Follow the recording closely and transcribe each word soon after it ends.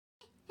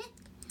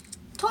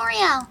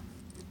Toriel.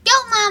 Go,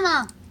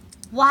 Mama.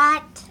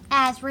 What,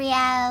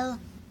 Azriel?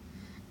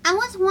 I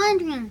was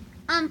wondering,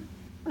 I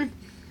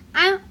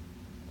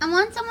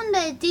want someone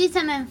to do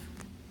something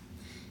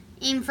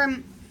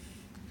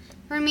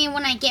for me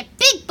when I get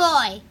big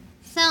boy.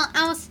 So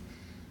I was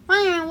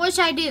wondering what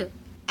should I do?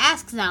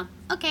 Ask them.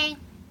 Okay.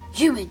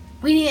 Human,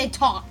 we need to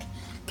talk.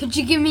 Could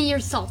you give me your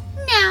soul?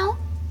 No.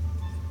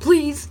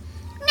 Please?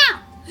 No.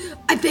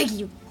 I beg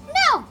you.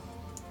 No.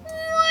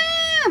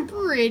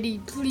 Pretty,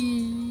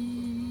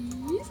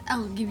 please.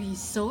 I'll give you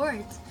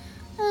swords.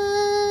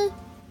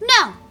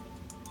 No.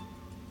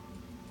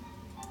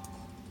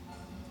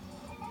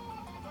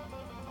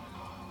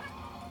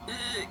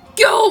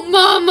 Go,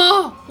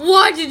 Mama!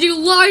 Why did you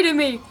lie to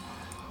me?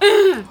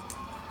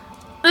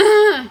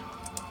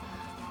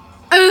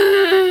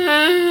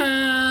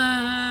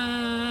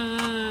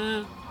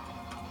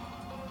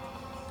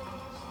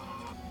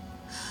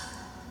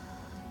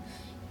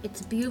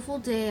 It's a beautiful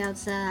day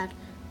outside.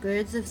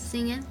 Birds are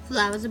singing,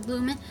 flowers are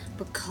blooming,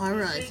 but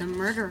Kara is a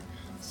murderer.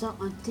 So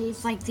on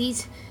days like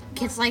these,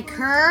 kids like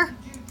her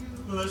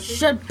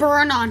should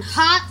burn on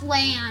hot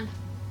land.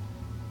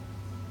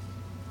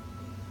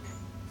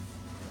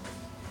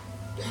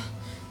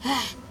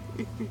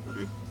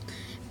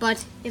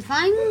 But if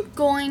I'm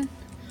going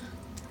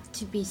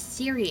to be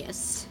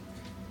serious,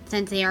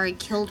 since they already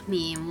killed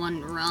me in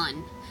one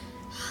run,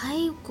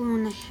 I'm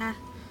going to have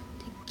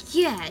to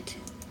get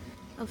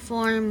a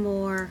far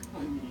more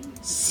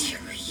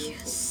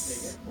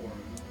serious.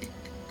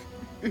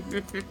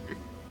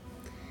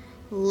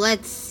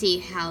 Let's see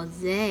how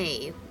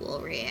they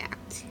will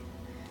react.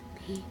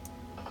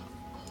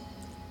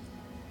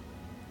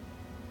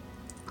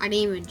 I didn't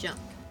even jump.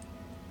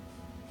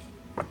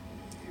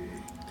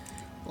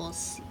 We'll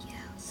see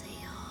how they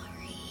all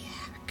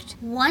react.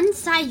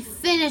 Once I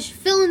finish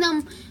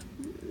filling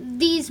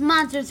these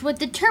monsters with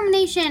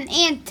determination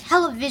and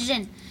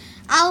television,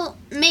 I'll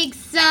make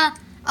the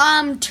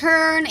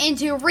turn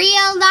into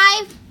real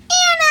life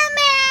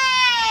anime.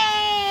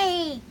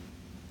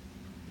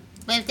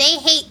 But if they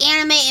hate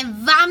anime and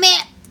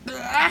vomit,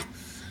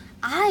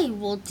 I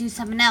will do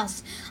something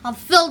else. I'll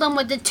fill them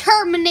with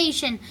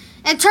determination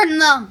and turn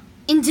them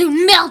into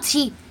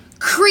melty,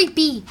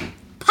 creepy,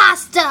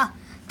 pasta,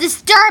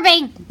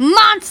 disturbing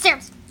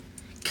monsters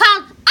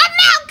called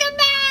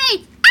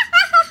Amalgamate!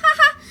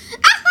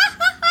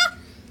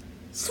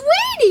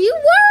 Sweetie,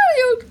 what are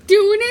you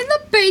doing in the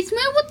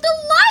basement with the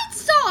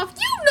lights off?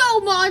 You know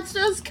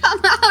monsters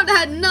come out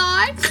at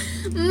night.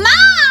 Mom,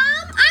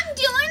 I'm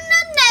doing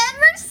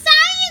another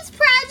science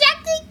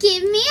project to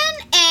give me an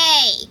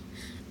A.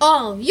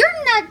 Oh,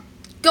 you're not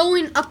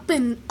going up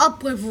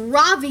with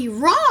Ravi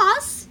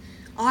Ross,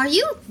 are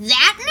you?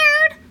 That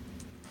nerd?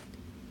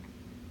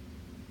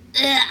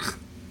 Ugh.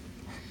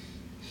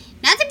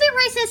 Not to be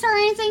racist or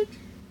anything,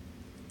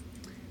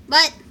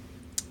 but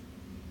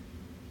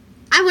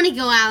I want to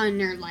go out and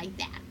nerd like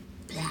that.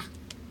 Blah.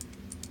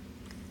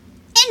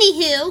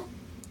 Anywho,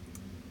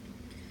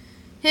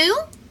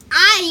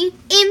 I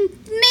am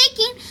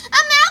making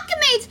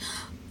amalgamates.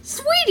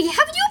 Sweetie,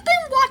 have you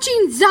been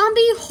watching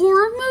zombie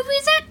horror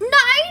movies at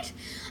night?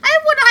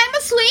 When I'm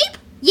asleep?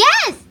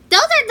 Yes, those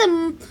are the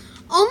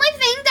only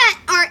things that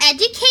are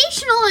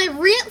educational and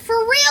for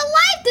real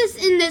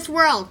life in this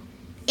world.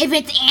 If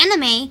it's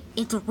anime,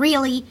 it's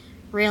really,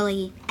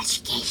 really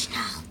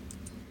educational.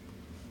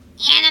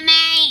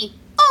 Anime!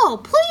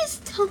 Oh, please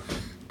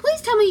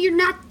tell me you're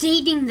not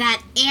dating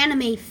that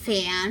anime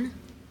fan.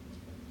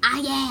 I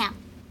am.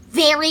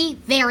 Very,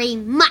 very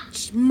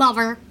much,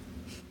 mother.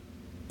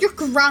 You're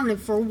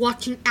grounded for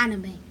watching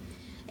anime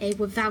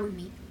without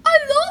me. I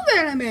love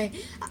anime.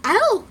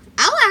 I'll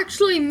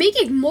actually make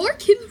it more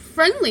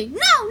kid-friendly. No,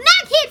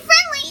 not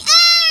kid-friendly!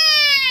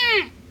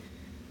 Ah!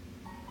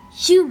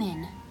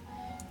 Human,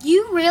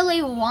 you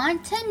really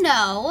want to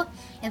know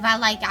if I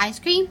like ice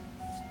cream?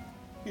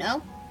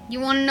 No? You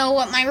want to know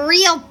what my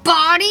real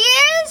body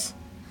is?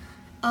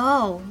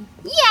 Oh,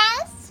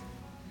 yes.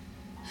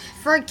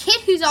 For a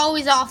kid who's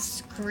always off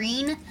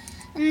screen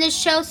in this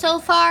show so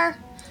far,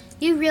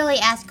 you really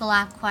ask a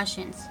lot of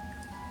questions.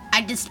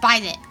 I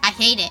despise it. I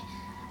hate it.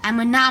 I'm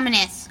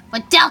anonymous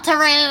with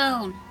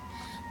Deltarune.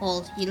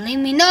 Well, you leave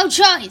me no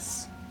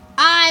choice.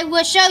 I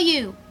will show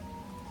you.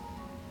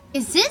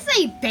 Is this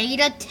a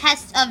beta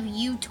test of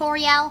you,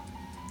 Toriel?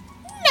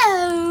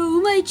 No,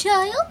 my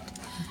child.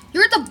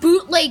 You're the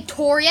bootleg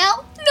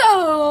Toriel?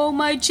 No,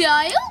 my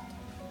child.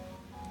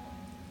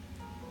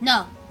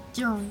 No,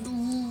 you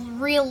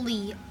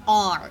really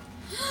are.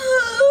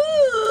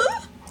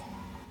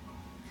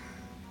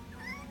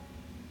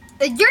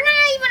 You're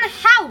not even a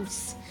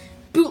house,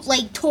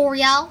 bootleg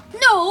Toriel.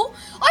 No,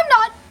 I'm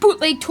not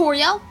bootleg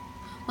Toriel.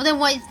 Well, then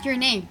what is your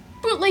name?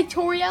 Bootleg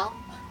Toriel?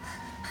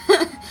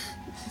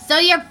 So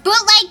you're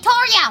bootleg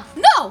Toriel.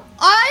 No,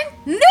 I'm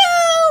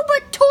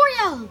but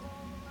Toriel.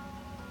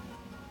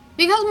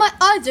 Because my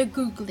eyes are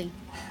googly.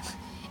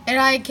 And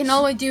I can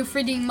only do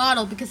 3D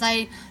model because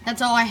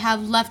that's all I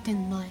have left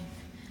in life.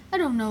 I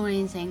don't know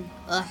anything.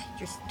 Ugh,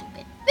 you're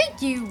stupid.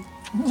 Thank you.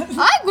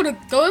 I'm gonna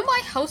go in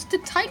my house to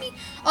tidy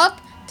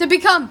up to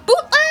become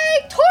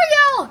Bootleg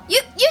Toriel.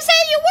 You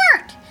said you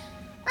weren't.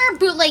 Or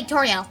Bootleg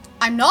Toriel.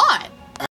 I'm not.